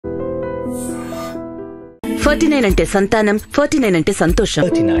49 అంటే సంతానం, 49 అంటే సంతోషం.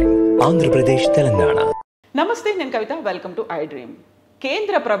 39 ఆంధ్రప్రదేశ్, తెలంగాణ. నమస్తే, నేను కవిత. Welcome to iDream.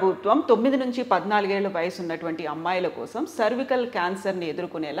 కేంద్ర ప్రభుత్వం 9 నుంచి 14 ఏళ్ల వయసు ఉన్నటువంటి అమ్మాయిల కోసం సర్వికల్ క్యాన్సర్ని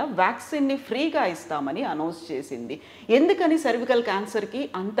ఎదుర్కొనేలా వ్యాక్సిన్ని ఫ్రీగా ఇస్తామని అనౌన్స్ చేసింది. ఎందుకని సర్వికల్ క్యాన్సర్కి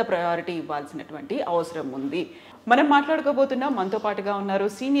అంత ప్రయారిటీ ఇవ్వాల్సినటువంటి అవసరం ఉంది? మనం మాట్లాడుకోబోతున్నాం. మనతో పాటుగా ఉన్నారు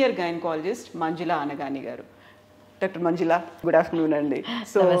సీనియర్ గైనకాలజిస్ట్ మంజుల అనగాని గారు. డాక్టర్ మంజుల, గుడ్ ఆఫ్టర్నూన్ అండి.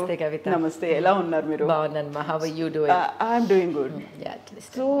 సో నమస్తే కవిత. నమస్తే, ఎలా ఉన్నారు మీరు? బాగున్నాను. How are you doing? I'm doing good.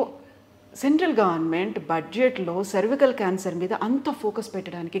 So central government బడ్జెట్లో సర్వికల్ క్యాన్సర్ మీద అంత ఫోకస్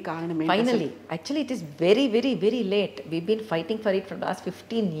పెట్టడానికి కారణం ఏంటి? Finally actually it is very very very late. We been fighting for it from last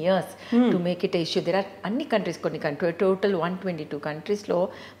 15 years to make it issue. There are అన్ని countries, కొన్ని total 122 కంట్రీస్లో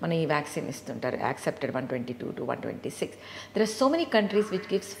మన ఈ వ్యాక్సిన్ ఇస్తుంటారు. Accepted 122 to 126. There are so many countries which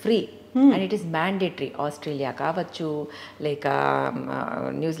gives free and it is mandatory. Australia కావచ్చు, లేక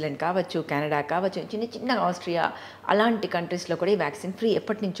New Zealand కావచ్చు, Canada కావచ్చు, చిన్న చిన్న ఆస్ట్రియా అలాంటి కంట్రీస్లో కూడా ఈ వ్యాక్సిన్ ఫ్రీ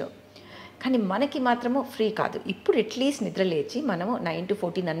ఎప్పటి నుంచో. కానీ మనకి మాత్రము ఫ్రీ కాదు. ఇప్పుడు అట్లీస్ట్ నిద్ర లేచి మనము 9 to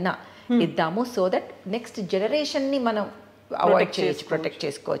 14 అన్నా ఇద్దాము, సో దట్ నెక్స్ట్ జనరేషన్ని మనం అవాయిడ్ చేయొచ్చు, ప్రొటెక్ట్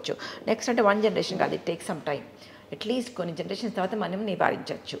చేసుకోవచ్చు. నెక్స్ట్ అంటే 1 generation కాదు, it take some time. At least కొన్ని జనరేషన్స్ తర్వాత మనం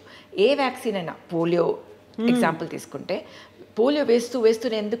నివారించవచ్చు. ఏ వ్యాక్సిన్ అయినా, పోలియో ఎగ్జాంపుల్ తీసుకుంటే, పోలియో వేస్తూ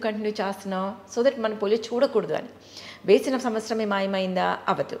ఎందుకు కంటిన్యూ చేస్తున్నాం? సో దట్ మనం పోలియో చూడకూడదు అని. వేసిన సంవత్సరమే మాయమైందా?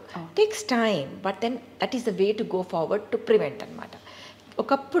 అవ్వదు. Takes time, but then that is the way to go forward to prevent అనమాట.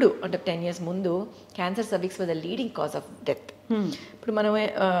 ఒకప్పుడు అంటే 10 years ముందు cancer cervix was the leading cause of death. ఇప్పుడు మనం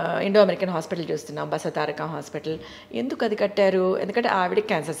ఇండో అమెరికన్ హాస్పిటల్ చూస్తున్నాం, బసతారక హాస్పిటల్. ఎందుకు అది కట్టారు? ఎందుకంటే ఆవిడకి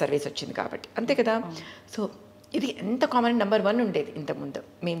క్యాన్సర్ సర్వీస్ వచ్చింది కాబట్టి, అంతే కదా. సో ఇది ఎంత కామన్. నెంబర్ 1 ఉండేది ఇంతకుముందు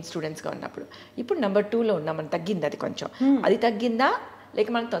మేము స్టూడెంట్స్గా ఉన్నప్పుడు. ఇప్పుడు నెంబర్ 2లో ఉన్నాం. మనం తగ్గింది అది కొంచెం. అది తగ్గిందా, లేక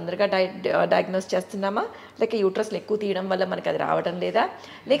మనం తొందరగా డయాగ్నోస్ చేస్తున్నామా, లేక యూట్రస్లు ఎక్కువ తీయడం వల్ల మనకి అది రావడం లేదా,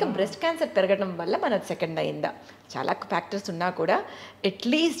 లేక బ్రెస్ట్ క్యాన్సర్ పెరగడం వల్ల మనది సెకండ్ అయిందా? చాలా ఫ్యాక్టర్స్ ఉన్నా కూడా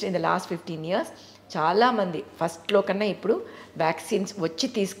at least in the last 15 years చాలామంది ఫస్ట్లో కన్నా ఇప్పుడు వ్యాక్సిన్స్ వచ్చి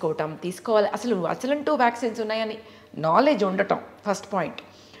తీసుకోవాలి. అసలంటూ వ్యాక్సిన్స్ ఉన్నాయని నాలెడ్జ్ ఉండటం ఫస్ట్ పాయింట్.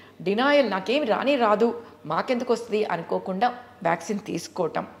 డినాయల్, నాకేమి రాదు, మాకెందుకు వస్తుంది అనుకోకుండా వ్యాక్సిన్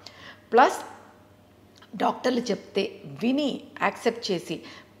తీసుకోవటం. ప్లస్ డాక్టర్లు చెప్తే విని యాక్సెప్ట్ చేసి,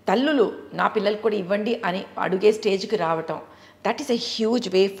 తల్లులు నా పిల్లలకు కూడా ఇవ్వండి అని అడిగే స్టేజ్కి రావటం, that is a huge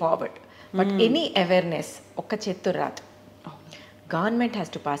way forward. But any awareness ఒక్క చేత్తో రాదు. Government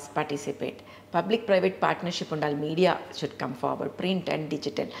has to participate. Public private partnership ఉండాలి. Media should come forward, print and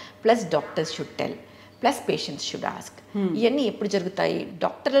digital. Plus doctors should tell, plus patients should ask. ఇవన్నీ ఎప్పుడు జరుగుతాయి?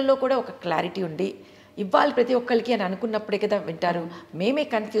 డాక్టర్లలో కూడా ఒక clarity ఉండి ఇవ్వాలి ప్రతి ఒక్కరికి అని అనుకున్నప్పుడే కదా వింటారు. మేమే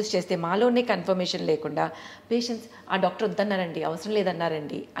కన్ఫ్యూజ్ చేస్తే, మాలోనే కన్ఫర్మేషన్ లేకుండా పేషెంట్స్ ఆ డాక్టర్ వద్దన్నారండి, అవసరం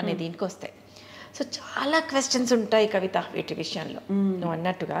లేదన్నారండి అనే దీనికి వస్తాయి. సో చాలా క్వశ్చన్స్ ఉంటాయి కవిత వీటి విషయంలో. నువ్వు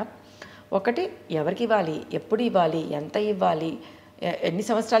అన్నట్టుగా ఒకటి, ఎవరికి ఇవ్వాలి, ఎప్పుడు ఇవ్వాలి, ఎంత ఇవ్వాలి, ఎన్ని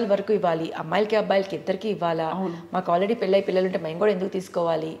సంవత్సరాల వరకు ఇవ్వాలి, అమ్మాయిలకి అబ్బాయిలకి ఇద్దరికి ఇవ్వాలా, మాకు ఆల్రెడీ పెళ్ళై పిల్లలు ఉంటే మేము కూడా ఎందుకు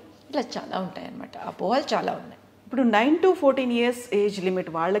తీసుకోవాలి, ఇట్లా చాలా ఉంటాయి అన్నమాట. అపోహలు చాలా ఉన్నాయి. ఇప్పుడు 9 to 14 years ఏజ్ లిమిట్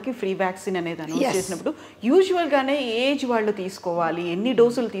వాళ్ళకి ఫ్రీ వ్యాక్సిన్ అనేది అనౌన్స్ చేసినప్పుడు యూజువల్గానే ఏజ్ వాళ్ళు తీసుకోవాలి, ఎన్ని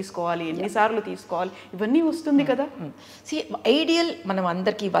డోసులు తీసుకోవాలి, ఎన్నిసార్లు తీసుకోవాలి, ఇవన్నీ వస్తుంది కదా. ఐడియల్ మనం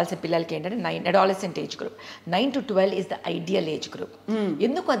అందరికీ ఇవ్వాల్సిన పిల్లలకి ఏంటంటే adolescent age group. 9 to 12 is the ideal age group.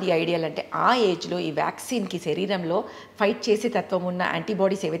 ఎందుకు అది ఐడియల్ అంటే, ఆ ఏజ్లో ఈ వ్యాక్సిన్కి శరీరంలో ఫైట్ చేసే తత్వం ఉన్న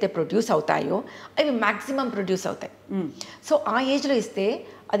యాంటీబాడీస్ ఏవైతే ప్రొడ్యూస్ అవుతాయో అవి మ్యాక్సిమం ప్రొడ్యూస్ అవుతాయి. సో ఆ ఏజ్లో ఇస్తే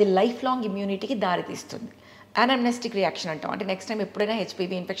అది లైఫ్ లాంగ్ ఇమ్యూనిటీకి దారితీస్తుంది. అనమ్నెస్టిక్ రియాక్షన్ అంటాం. అంటే నెక్స్ట్ టైం ఎప్పుడైనా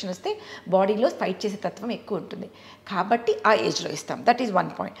హెచ్పివి ఇన్ఫెక్షన్ వస్తే బాడీలో ఫైట్ చేసే తత్వం ఎక్కువ ఉంటుంది కాబట్టి ఆ ఏజ్లో ఇస్తాం. That is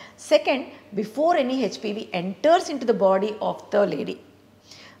 1 point. Second, before any HPV enters in to the body of the lady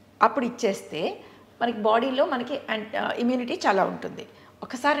అప్పుడు ఇచ్చేస్తే మనకి బాడీలో మనకి ఇమ్యూనిటీ చాలా ఉంటుంది.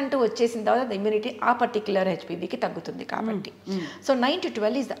 ఒకసారి అంటూ వచ్చేసిన తర్వాత ఇమ్యూనిటీ ఆ పర్టిక్యులర్ హెచ్పివికి తగ్గుతుంది కాబట్టి. So 9 to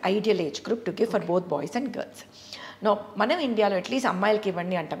 12 is the ideal age group two give for both boys and girls. మనం ఇండియాలో అట్లీస్ట్ అమ్మాయిలకి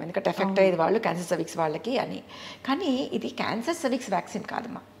ఇవ్వండి అంటాం, ఎందుకంటే ఎఫెక్ట్ అయ్యేది వాళ్ళు క్యాన్సర్ సర్విక్స్ వాళ్ళకి అని. కానీ ఇది క్యాన్సర్ సర్విక్స్ వ్యాక్సిన్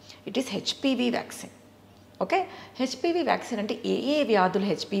కాదమ్మా, it is HPV vaccine. Okay, HPV vaccine అంటే ఏ వ్యాధులు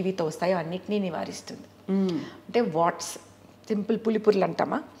హెచ్పివితో వస్తాయో అన్నిటినీ నివారిస్తుంది. అంటే వాట్స్, సింపుల్ పులిపుర్లు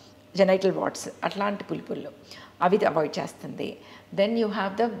అంటామా, జెనైటల్ వాట్స్, అట్లాంటి పులిపుర్లు అవి అవాయిడ్ చేస్తుంది. Then you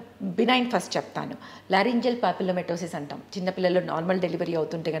have the benign, first చెప్తాను, లారింజల్ పాపిలోమెటోసిస్ అంటాం. చిన్నపిల్లల్లో నార్మల్ డెలివరీ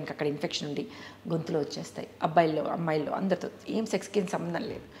అవుతుంటే కనుక అక్కడ ఇన్ఫెక్షన్ ఉండి గొంతులో వచ్చేస్తాయి, అబ్బాయిల్లో అమ్మాయిల్లో అందరితో, ఏం సెక్స్కి సంబంధం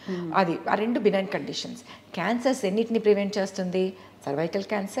లేదు. అది ఆ 2 బినైన్ కండిషన్స్. క్యాన్సర్స్ ఎన్నిటిని ప్రివెంట్ చేస్తుంది? Cervical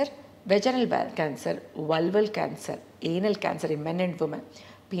cancer, vaginal cancer, vulval cancer, anal cancer in men and women,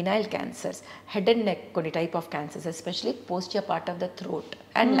 penile cancers, head and neck కొన్ని type of cancers, especially posterior part of the throat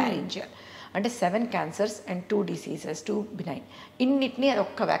and laryngeal. అంటే 7 cancers and 2 diseases, 2 benign. ఇన్నిటిని అది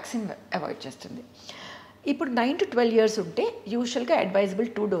ఒక్క vaccine avoid చేస్తుంది. ఇప్పుడు 9 to 12 years ఉంటే యూజువల్గా advisable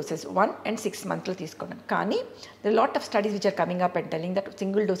 2 doses 1 and 6 months తీసుకోవడం. కానీ the lot of studies which are coming up and telling that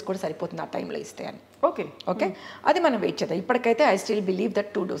single dose కూడా సరిపోతుంది ఆ టైంలో ఇస్తే అని. ఓకే అది మనం వెయిట్ చేద్దాం. ఇప్పటికైతే I still believe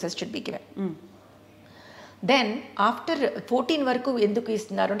that 2 doses should be given. Then after 14 వరకు ఎందుకు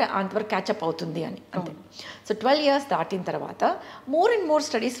ఇస్తున్నారు అంటే అంతవరకు క్యాచప్ అవుతుంది అని అంతే. సో 12 years దాటిన తర్వాత more and more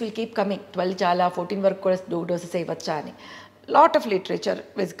studies will keep coming. 12 చాలా 14 వరకు కూడా 2 doses ఇవ్వచ్చా అని lot of literature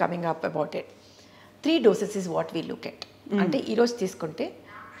is coming up about it. 3 doses is what we look at. అంటే ఈరోజు తీసుకుంటే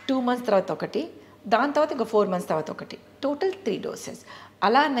 2 months తర్వాత ఒకటి, దాని తర్వాత ఇంకో 4 months తర్వాత ఒకటి, టోటల్ 3 doses.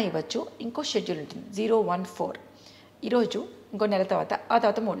 అలా అన్న ఇవ్వచ్చు. ఇంకో షెడ్యూల్ ఉంటుంది 014 ఈరోజు, ఇంకో నెల తర్వాత, ఆ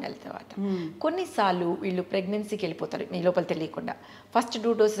తర్వాత 3 నెలల తర్వాత. కొన్నిసార్లు వీళ్ళు ప్రెగ్నెన్సీకి వెళ్ళిపోతారు మీ లోపల తెలియకుండా. ఫస్ట్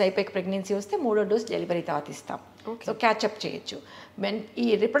 2 doses అయిపోయి ప్రెగ్నెన్సీ వస్తే 3వ డోస్ డెలివరీ తర్వాత ఇస్తాం. సో క్యాచప్ చేయొచ్చు. ఈ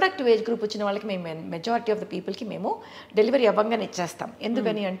రిప్రొడక్టివ్ ఏజ్ గ్రూప్ వచ్చిన వాళ్ళకి మేము మెజారిటీ ఆఫ్ ద పీపుల్కి మేము డెలివరీ అవ్వంగానే ఇచ్చేస్తాం.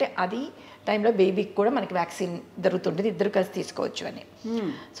 ఎందుకని అంటే అది టైంలో బేబీకి కూడా మనకి వ్యాక్సిన్ దొరుకుతుంటుంది, ఇద్దరు కలిసి తీసుకోవచ్చు అని.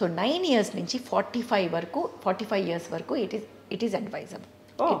 సో 9 years నుంచి 45 years వరకు it is advisable.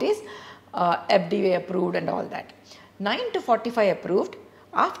 It is FDA approved and all that. 9 to 45 approved.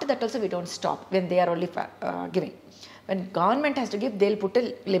 After that also we don't stop when they are only giving. When government has to give, they'll put a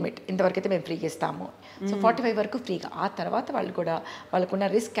limit. ఇంతవరకు అయితే మేము ఫ్రీగా ఇస్తాము. So 45 వరకు ఫ్రీగా. ఆ తర్వాత వాళ్ళు కూడా వాళ్ళకున్న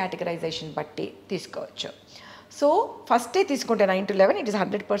రిస్క్ కేటగరైజేషన్ బట్టి తీసుకోవచ్చు. సో ఫస్టే తీసుకుంటే 9 to 11 it is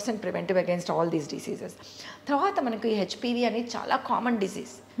 100% preventive against all these diseases. తర్వాత మనకు ఈ హెచ్పివి అనేది చాలా కామన్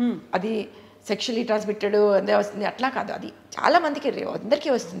డిసీజ్. అది సెక్షువల్లీ ట్రాన్స్మిటెడ్ అదే వస్తుంది అట్లా కాదు, అది చాలా మందికి అందరికీ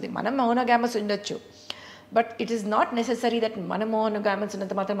వస్తుంది. మనం మోనోగామస్ ఉండొచ్చు, but it is not necessary that మన మోనోగామస్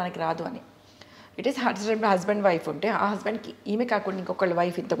ఉన్నంత మాత్రం మనకి రాదు అని. ఇట్ ఈస్ హస్బెండ్ వైఫ్ ఉంటే ఆ హస్బెండ్కి ఈమె కాకుండా ఇంకొకళ్ళ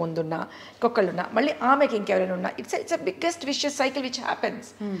వైఫ్ ఇంతకుముందు ఉన్నా, ఇంకొకళ్ళు ఉన్నా, మళ్ళీ ఆమెకి ఇంకెవరైనా ఉన్నా, it's a biggest vicious cycle which happens.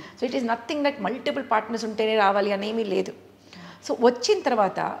 So it is nothing that multiple partners ఉంటేనే రావాలి అనేమీ లేదు. సో వచ్చిన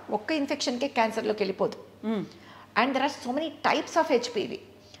తర్వాత ఒక్క ఇన్ఫెక్షన్కే క్యాన్సర్లోకి వెళ్ళిపోదు. And there are so many types of HPV.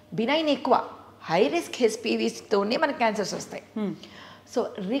 Benign ఎక్కువ, హై రిస్క్ హెచ్పివిస్తోనే మనకు క్యాన్సర్స్ వస్తాయి. So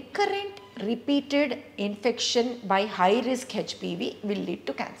recurrent repeated infection by high risk HPV will lead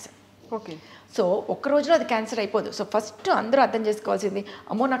to cancer. Okay. So ఒక్క రోజులో అది క్యాన్సర్ అయిపోదు. సో ఫస్ట్ అందరూ అర్థం చేసుకోవాల్సింది,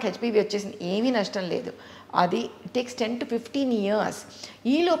 అమ్మో నాకు హెచ్పివి వచ్చేసింది, ఏమీ నష్టం లేదు. అది టేక్స్ 10 to 15 years.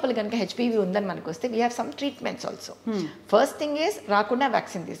 ఈ లోపల కనుక హెచ్పివి ఉందని మనకు వస్తే we have some treatments also. First thing is రాకుండా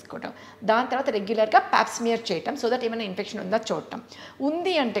వ్యాక్సిన్ తీసుకోవడం, దాని తర్వాత రెగ్యులర్గా ప్యాప్స్మియర్ చేయటం, సో దట్ ఏమైనా ఇన్ఫెక్షన్ ఉందా చూడటం.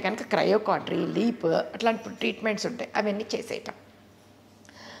 ఉంది అంటే కనుక క్రయోకాట్రీ, లీప్ అట్లాంటి ట్రీట్మెంట్స్ ఉంటాయి, అవన్నీ చేసేయటం.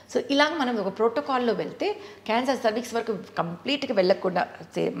 సో ఇలాగ మనం ఒక ప్రోటోకాల్లో వెళ్తే క్యాన్సర్ సర్వీక్స్ వరకు కంప్లీట్గా వెళ్ళకుండా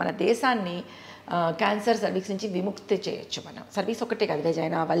మన దేశాన్ని క్యాన్సర్ సర్వీక్స్ నుంచి విముక్తి చేయొచ్చు. మనం సర్వీస్ ఒకటే కాదు,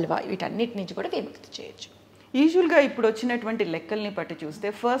 వెజైనా, వల్వా వీటన్నిటి నుంచి కూడా విముక్తి చేయొచ్చు. యూజువల్గా ఇప్పుడు వచ్చినటువంటి లెక్కల్ని బట్టి చూస్తే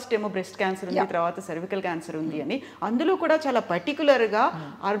ఫస్ట్ ఏమో బ్రెస్ట్ క్యాన్సర్ ఉంది, తర్వాత సర్వికల్ క్యాన్సర్ ఉంది అని. అందులో కూడా చాలా పర్టికులర్గా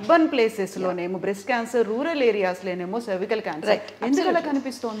urban ప్లేసెస్లోనేమో breast cancer, rural ఏరియాస్లోనేమో cervical cancer. ఎందుకు అలా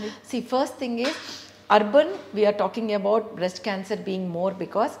కనిపిస్తోంది? First thing is urban we are talking about breast cancer being more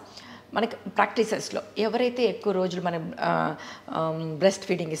because మనకి ప్రాక్టీసెస్లో ఎవరైతే ఎక్కువ రోజులు మనం బ్రెస్ట్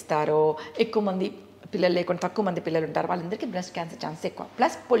ఫీడింగ్ ఇస్తారో, ఎక్కువ మంది పిల్లలు లేకుండా తక్కువ మంది పిల్లలు ఉంటారు, వాళ్ళందరికీ బ్రెస్ట్ క్యాన్సర్ ఛాన్స్ ఎక్కువ.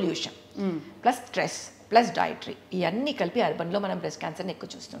 Plus pollution, plus stress, plus dietary, ఇవన్నీ కలిపి అర్బన్లో మనం బ్రెస్ట్ క్యాన్సర్ని ఎక్కువ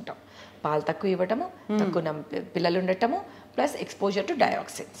చూస్తుంటాం. పాలు తక్కువ ఇవ్వటము, తక్కువ పిల్లలు ఉండటము, plus exposure to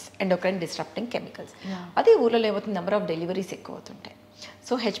dioxins, endocrine disrupting chemicals. అదే ఊళ్ళో ఏమవుతుంది, నెంబర్ ఆఫ్ డెలివరీస్ ఎక్కువ అవుతుంటాయి.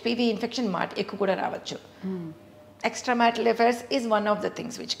 సో హెచ్పివి ఇన్ఫెక్షన్ ఎక్కువ కూడా రావచ్చు. ఎక్స్ట్రామాటల్ affairs is one of the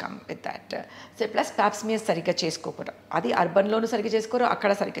things which come with that. So plus Pap smear సరిగ్గా చేసుకోకూడదు, అది అర్బన్లోనూ సరిగ్గా చేసుకోరు,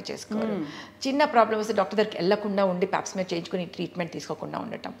 అక్కడ సరిగ్గా చేసుకోరు. చిన్న ప్రాబ్లమ్ వస్తే డాక్టర్ దగ్గరికి వెళ్లకుండా ఉండి ప్యాప్స్మియర్ చేయించుకుని ట్రీట్మెంట్ తీసుకోకుండా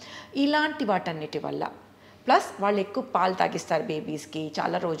ఉండటం, ఇలాంటి వాటన్నిటి వల్ల. ప్లస్ వాళ్ళు ఎక్కువ పాలు తాగిస్తారు బేబీస్కి,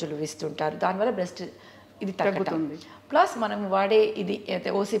 చాలా రోజులు ఇస్తుంటారు, దానివల్ల బ్రెస్ట్ ఇది తగ్గుతుంది. ప్లస్ మనం వాడే ఇది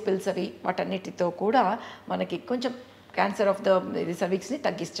ఓసీ పిల్స్ అవి వాటన్నిటితో కూడా మనకి కొంచెం క్యాన్సర్ ఆఫ్ ద సర్విక్స్ని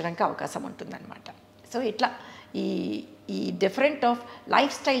తగ్గించడానికి అవకాశం ఉంటుందన్నమాట. సో ఇట్లా ఈ different of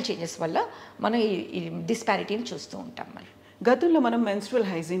life style changes వల్ల మనం ఈ డిస్పారిటీని చూస్తూ ఉంటాం. మనం గతంలో మనం మెన్స్ట్రువల్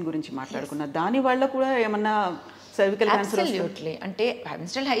హైజీన్ గురించి మాట్లాడుకున్నాం, దాని వల్ల కూడా ఏమన్నా cervical cancer? Absolutely. అంటే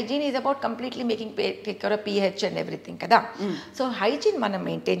menstrual hygiene is about completely making take care of pH and everything కదా. సో హైజీన్ మనం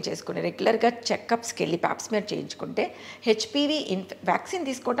మెయింటైన్ చేసుకుని రెగ్యులర్గా చెకప్స్కి వెళ్ళి ప్యాప్స్మియర్ చేయించుకుంటే హెచ్పివి వ్యాక్సిన్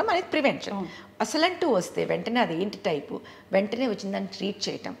తీసుకోవడం అనేది ప్రివెన్షన్. అసలంటూ వస్తే వెంటనే అది ఏంటి టైపు, వెంటనే వచ్చిందని ట్రీట్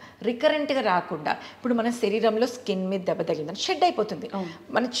చేయటం, రికరెంట్గా రాకుండా. ఇప్పుడు మన శరీరంలో స్కిన్ మీద దెబ్బ తగిలిందని షెడ్ అయిపోతుంది,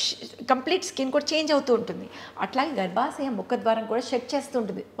 మన కంప్లీట్ స్కిన్ కూడా చేంజ్ అవుతూ ఉంటుంది. అట్లాగే గర్భాశయ ముఖద్వారం కూడా షెడ్ చేస్తూ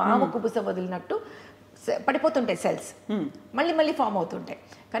ఉంటుంది, పాము కుబుస వదిలినట్టు పడిపోతుంటాయి సెల్స్, మళ్ళీ ఫామ్ అవుతుంటాయి.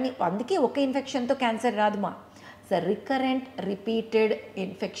 కానీ అందుకే ఒక ఇన్ఫెక్షన్తో క్యాన్సర్ రాదు మా. So recurrent repeated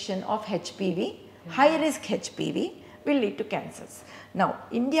infection of HPV, high risk HPV will lead to cancers. Now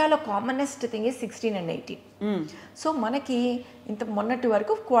ఇండియాలో commonest thing is 16 and 18. So మనకి ఇంత మొన్నటి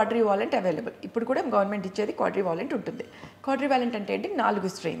వరకు క్వాడ్రివాలెంట్ అవైలబుల్. ఇప్పుడు కూడా గవర్నమెంట్ ఇచ్చేది క్వాడ్రివాలెంట్ ఉంటుంది. క్వాడ్రివాలెంట్ అంటే ఏంటి?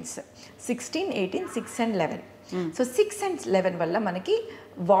 4 స్ట్రెయిన్స్, 16, 18, 6 and 11. సో 6 and 11 వల్ల మనకి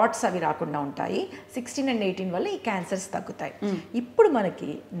వాట్స్ అవి రాకుండా ఉంటాయి. 16 and 18 వల్ల ఈ క్యాన్సర్స్ తగ్గుతాయి. ఇప్పుడు మనకి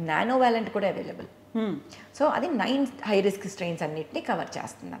నానోవాలెంట్ కూడా అవైలబుల్. సో అది 9 హై రిస్క్ స్ట్రెయిన్స్ అన్నిటిని కవర్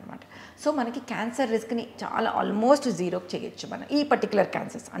చేస్తుంది అనమాట. సో మనకి క్యాన్సర్ రిస్క్ని చాలా ఆల్మోస్ట్ జీరోకి చేయొచ్చు మనం, ఈ పర్టికులర్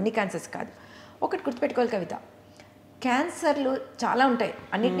క్యాన్సర్స్. అన్ని క్యాన్సర్స్ కాదు. ఒకటి గుర్తుపెట్టుకోవాలి కవిత, క్యాన్సర్లు చాలా ఉంటాయి,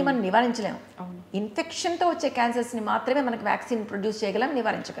 అన్నిటిని మనం నివారించలేము. ఇన్ఫెక్షన్తో వచ్చే క్యాన్సర్స్ని మాత్రమే మనకు వ్యాక్సిన్ ప్రొడ్యూస్ చేయగలం,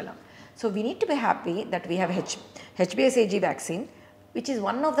 నివారించగలం. So we need to be happy that we have HBsAg vaccine, which is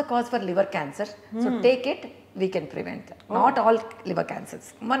one of the cause for liver cancer. So take it, we can prevent that. Not all liver cancers,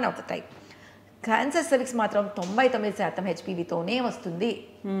 one of the type. Cancer cervix మాత్రం 99% HPV-తోనే వస్తుంది.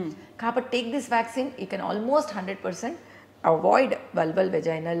 కాబట్టి take this vaccine, you can almost 100% avoid vulval,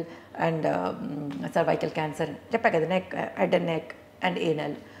 vaginal and cervical cancer. చెప్పా కదా, neck, head and neck and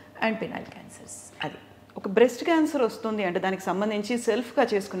anal and penile cancers. అది ఒక breast cancer వస్తుంది అంటే దానికి సంబంధించి సెల్ఫ్గా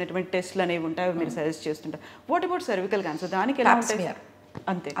చేసుకునేటువంటి టెస్ట్లు అనేవి ఉంటాయి, మీరు సజెస్ట్ చేస్తుంటారు. What about cervical cancer? దానికి ఎలా ఉంటాయి?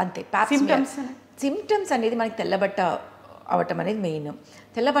 అంతే సిమ్టమ్స్ అనేది మనకి తెల్లబట్ట అవటం అనేది మెయిన్.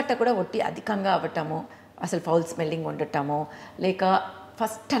 తెల్లబట్ట కూడా ఒట్టి అధికంగా అవ్వటము, అసలు ఫౌల్ స్మెల్లింగ్ ఉండటము, లేక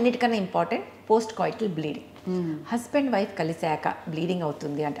ఫస్ట్ అన్నిటికన్నా important post coital bleeding. Husband wife కలిసాక bleeding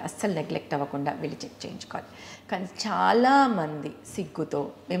అవుతుంది అంటే అస్సలు నెగ్లెక్ట్ అవ్వకుండా వెళ్ళి చెక్ చేయించుకోవాలి. కానీ చాలామంది సిగ్గుతో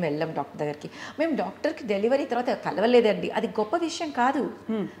మేము వెళ్ళాం డాక్టర్ దగ్గరికి, మేము డాక్టర్కి డెలివరీ తర్వాత కలవలేదండి, అది గొప్ప విషయం కాదు.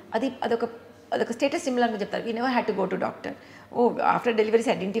 అదొక స్టేటస్ సింబల్ అని చెప్తారు. We never had to go to doctor. Oh after deliveries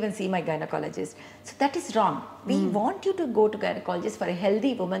I didn't even see my gynaecologist. So that is wrong. We want you to go to gynaecologist for a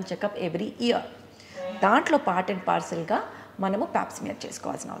healthy women checkup every year. దాంట్లో part and పార్సల్గా మనము Pap smear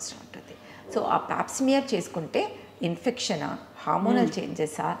చేసుకోవాల్సిన అవసరం ఉంటుంది. So ఆ Pap smear చేసుకుంటే ఇన్ఫెక్షనా, hormonal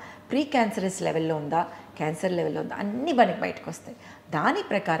చేంజెసా, pre cancerous లెవెల్లో ఉందా, cancer లెవెల్లో ఉందా, అన్నీ మనకి బయటకు వస్తాయి. దాని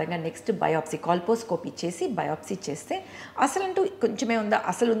ప్రకారంగా నెక్స్ట్ బయాప్సీ, కాల్పోస్కోపీ చేసి బయాప్సీ చేస్తే అసలంటూ కొంచెమే ఉందా,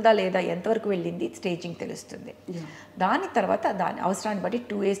 అసలు ఉందా లేదా, ఎంతవరకు వెళ్ళింది స్టేజింగ్ తెలుస్తుంది. దాని తర్వాత దాని అవసరాన్ని బట్టి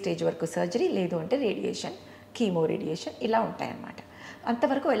 2A స్టేజ్ వరకు సర్జరీ, లేదు అంటే రేడియేషన్, కీమో రేడియేషన్ ఇలా ఉంటాయన్నమాట.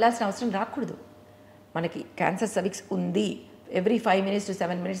 అంతవరకు వెళ్ళాల్సిన అవసరం రాకూడదు. మనకి క్యాన్సర్ సర్విక్స్ ఉంది, every 5 minutes to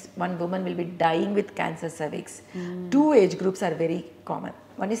 7 minutes one woman will be dying with cancer cervix. 2 age groups are very common.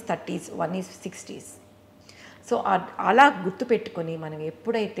 One is 30s, one is 60s. So అలా గుర్తుపెట్టుకొని మనం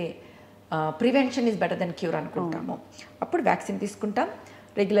ఎప్పుడైతే prevention is better than cure అనుకుంటామో అప్పుడు vaccine తీసుకుంటాం,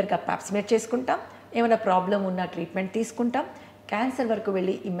 రెగ్యులర్గా Pap smear చేసుకుంటాం, ఏమైనా ప్రాబ్లం ఉన్న ట్రీట్మెంట్ తీసుకుంటాం. క్యాన్సర్ వరకు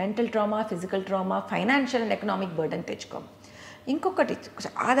వెళ్ళి ఈ mental trauma, physical trauma, financial and economic burden తెచ్చుకోం. ఇంకొకటి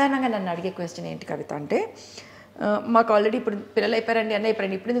సాధారణంగా నన్ను అడిగే క్వశ్చన్ ఏంటి కవిత అంటే, మాకు ఆల్రెడీ ఇప్పుడు పిల్లలు అయిపోయారండి, అన్న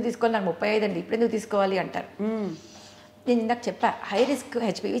అయిపోయారండి, ఇప్పుడు ఎందుకు తీసుకోవాలి, నాకు 35 అండి, ఇప్పుడు ఎందుకు తీసుకోవాలి అంటారు. నేను ఇందాక చెప్పా, హై రిస్క్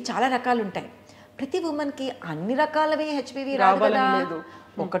హెచ్పివి చాలా రకాలు ఉంటాయి. ప్రతి ఉమెన్కి అన్ని రకాలవి హెచ్పివి రాదు కదా,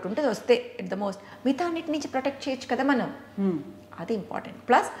 ఒకటి ఉంటుంది, వస్తే ఎట్ ద మోస్ట్ మిగతా అన్నిటి నుంచి ప్రొటెక్ట్ చేయొచ్చు కదా మనం. అది ఇంపార్టెంట్.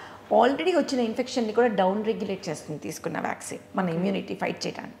 ప్లస్ ఆల్రెడీ వచ్చిన ఇన్ఫెక్షన్ని కూడా డౌన్ రెగ్యులేట్ చేస్తుంది తీసుకున్న వ్యాక్సిన్, మన ఇమ్యూనిటీ ఫైట్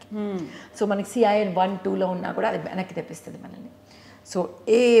చేయడానికి. సో మనకి CIN 1, 2లో ఉన్నా కూడా అది వెనక్కి తెప్పిస్తుంది మనల్ని. సో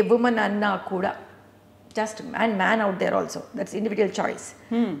ఏ ఉమెన్ అన్నా కూడా just man out there also, that's individual choice.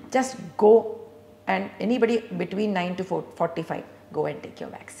 Just go, and anybody between 9 to 45 go and take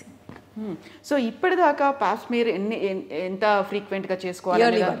your vaccine. So ఇప్పటిదాకా ప్యాప్స్మియర్ ఎంత ఫ్రీక్వెంట్గా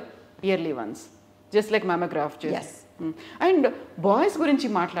చేసుకోవాలి? Yearly once, just like మ్యామోగ్రాఫ్. And boys గురించి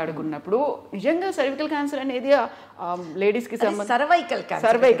మాట్లాడుకున్నప్పుడు నిజంగా సర్వికల్ క్యాన్సర్ అనేది లేడీస్కి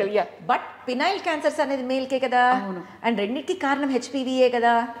సర్వైకల్, బట్ పినైల్ క్యాన్సర్స్ అనేది మేల్కే కదా, అండ్ రెండింటికి కారణం HPVయే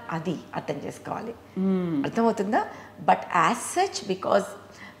కదా, అది అర్థం చేసుకోవాలి. అర్థమవుతుందా? But as such, because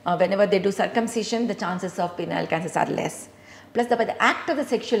whenever they do circumcision, the chances of penile cancers are less. Plus by the act of the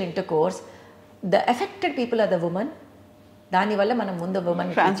sexual intercourse, the affected people are the woman. దానివల్ల మనం ముందు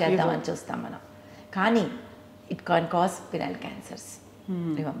ఉమెన్ చేద్దామని చూస్తాం మనం, కానీ it can cause penile cancers.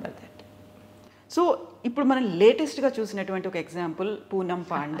 Remember that. So ఇప్పుడు మనం లేటెస్ట్గా చూసినటువంటి ఒక ఎగ్జాంపుల్ పూనం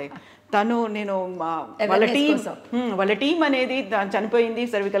పాండే. తను నేను వాళ్ళ టీం అనేది చనిపోయింది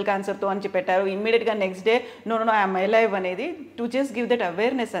సర్వికల్ క్యాన్సర్తో అని చెప్పి పెట్టారు. ఇమ్మీడియట్గా next day no I'm alive అనేది to just give that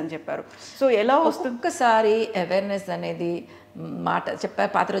awareness అని చెప్పారు. సో ఎలా వస్తుంది? ఒక్కసారి అవేర్నెస్ అనేది మాట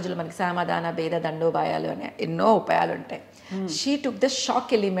చెప్పారు. పాత రోజుల్లో మనకి సమాధాన భేద దండోపాయాలు అనే ఎన్నో ఉపాయాలు ఉంటాయి. She took the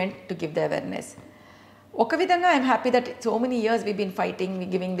shock element to give the awareness. ఒక విధంగా I'm happy that so many years we been fighting,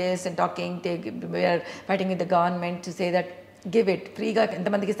 giving this and talking, we are fighting with the government to say that give it ఫ్రీగా.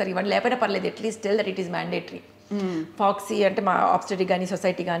 ఎంతమందికి ఇస్తారు ఇవన్నీ లేకపోయినా పర్లేదు, at least tell that it is mandatory. ఫాక్సీ అంటే మా ఆబ్స్టెటిక్ కానీ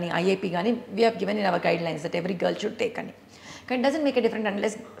సొసైటీ కానీ IAP కానీ we have given in our guide lines that every girl should take అని. కానీ doesn't make a different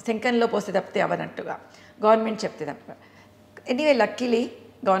unless శంకన్లో పోస్తే తప్పితే అవనట్టుగా. గవర్నమెంట్ చెప్తే తప్ప. Anyway luckily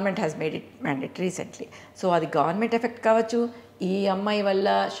government has made it mandatory recently. So అది గవర్నమెంట్ ఎఫెక్ట్ కావచ్చు, ఈ అమ్మాయి వల్ల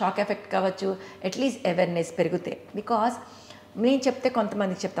షాక్ ఎఫెక్ట్ కావచ్చు, అట్లీస్ట్ అవేర్నెస్ పెరిగితే. బికాస్ నేను చెప్తే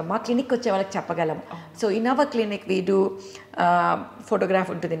కొంతమందికి చెప్తాం, మా క్లినిక్ వచ్చే వాళ్ళకి చెప్పగలం. So in our clinic we do photograph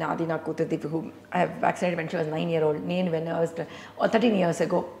ఉంటుంది నాది, నా కూతురుది, who I vaccinated when she was 9 years old. నేను when I was 13 years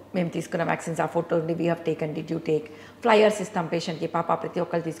ago మేము తీసుకున్న వ్యాక్సిన్స్, ఆ ఫోటో ఉండి we have taken, did you take, flyers ఇస్తాం పేషెంట్కి, పాప ప్రతి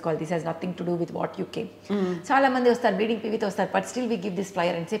ఒక్కరు తీసుకోవాలి, this has nothing to do with what you came. చాలా మంది వస్తారు బ్లీడింగ్ పీవీతో వస్తారు, but still we give this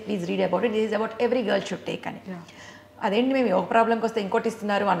flyer and say please read about it, is about every girl should take అని. అదేంటి మేము ఒక ప్రాబ్లంకి వస్తే ఇంకోటి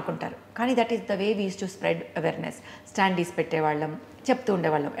ఇస్తున్నారు అనుకుంటారు, కానీ that is the way we use to spread awareness. Standees పెట్టేవాళ్ళం, చెప్తూ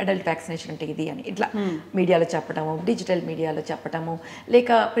ఉండేవాళ్ళం అడల్ట్ వ్యాక్సినేషన్ అంటే ఇది అని. ఇట్లా మీడియాలో చెప్పటము, డిజిటల్ మీడియాలో చెప్పటము, లేక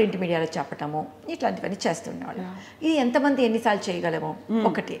ప్రింట్ మీడియాలో చెప్పటము, ఇట్లాంటివన్నీ చేస్తుండేవాళ్ళం. ఇది ఎంతమంది ఎన్నిసార్లు చేయగలము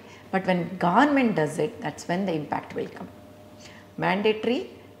ఒకటి. But when government does it, that's when the impact will come. Mandatory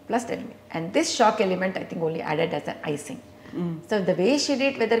plus element, and this shock element I think only added as an icing. So the way she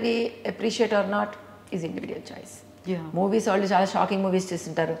did, whether we appreciate are not, is individual choice. Movies వాళ్ళు చాలా shocking movies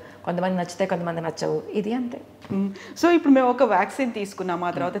చేస్తుంటారు, కొంతమంది నచ్చుతాయి, కొంతమంది నచ్చవు, ఇది అంతే. So ఇప్పుడు మేము ఒక వ్యాక్సిన్ తీసుకున్నాము,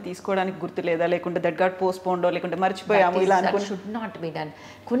 ఆ తర్వాత తీసుకోవడానికి గుర్తు లేదా, లేకుంటే దట్ గాట్ పోస్ట్పోన్డో, లేకుంటే మర్చిపోయాము, ఇలా అనుకుని షుడ్ నాట్ బి డన్.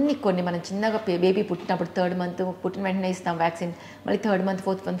 కొన్ని మనం చిన్నగా బేబీ పుట్టినప్పుడు 3rd month పుట్టిన వెంటనే ఇస్తాం వ్యాక్సిన్, మళ్ళీ 3rd month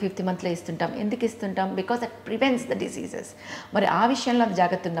 4th month 5th monthలో ఇస్తుంటాం. ఎందుకు ఇస్తుంటాం? Because that prevents the diseases. మరి ఆ విషయంలో అది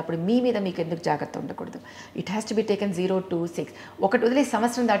జాగ్రత్త ఉన్నప్పుడు మీ మీద మీకు ఎందుకు జాగ్రత్త ఉండకూడదు? It has to be taken 0 to 6. ఒకటి వదిలే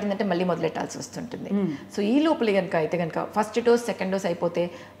సంవత్సరం దాటిందంటే మళ్ళీ మొదలెట్టాల్సి వస్తుంటుంది. సో ఈ లోపల కనుక అయితే కనుక ఫస్ట్ డోస్ సెకండ్ డోస్ అయిపోతే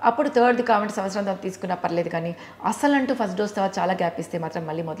అప్పుడు 3rd కాబట్టి సంవత్సరం తర్వాత తీసుకున్నా పర్లేదు, కానీ అసలు అంటూ ఫస్ట్ డోస్ తర్వాత చాలా గ్యాప్ ఇస్తే మాత్రం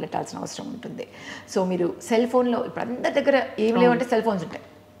మళ్ళీ మొదలెట్టాల్సిన అవసరం ఉంటుంది. సో మీరు సెల్ ఫోన్లో ఇప్పుడు అందరి దగ్గర ఏం లేవంటే సెల్ ఫోన్స్ ఉంటాయి,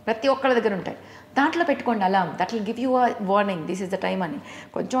 ప్రతి ఒక్కళ్ళ దగ్గర ఉంటాయి, దాంట్లో పెట్టుకోండి అలాం, that will give you a warning, this is the time అని.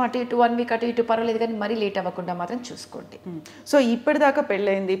 కొంచెం అటు ఇటు 1 week అటు ఇటు పర్వాలేదు, కానీ మరీ లేట్ అవ్వకుండా మాత్రం చూసుకోండి. సో ఇప్పటిదాకా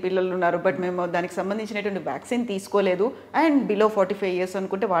పెళ్ళయింది, పిల్లలు ఉన్నారు, బట్ మేము దానికి సంబంధించినటువంటి వ్యాక్సిన్ తీసుకోలేదు, అండ్ బిలో 45 years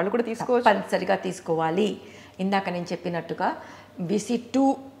అనుకుంటే వాళ్ళు కూడా తీసుకోవచ్చు, తప్పనిసరిగా తీసుకోవాలి. ఇందాక నేను చెప్పినట్టుగా VC2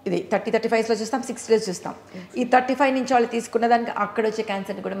 ఇది 30-35లో చూస్తాం, 60లో చూస్తాం. ఈ 35 నుంచి వాళ్ళు తీసుకున్న దానికి అక్కడ వచ్చే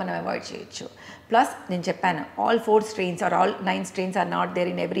క్యాన్సర్ని కూడా మనం అవాయిడ్ చేయొచ్చు. ప్లస్ నేను చెప్పాను, all 4 strains or all 9 strains are not there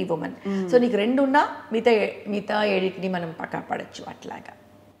in every woman. So నీకు 2 ఉన్నా మిగతా 7ని మనం కాపాడచ్చు అట్లాగా.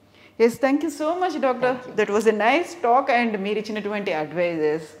 Yes, thank you so much doctor, that was a nice talk, and మీరు ఇచ్చినటువంటి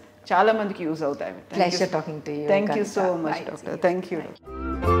అడ్వైజెస్ చాలా మందికి యూజ్ అవుతాయి. Pleasure talking to you. Thank you so much doctor, thank you.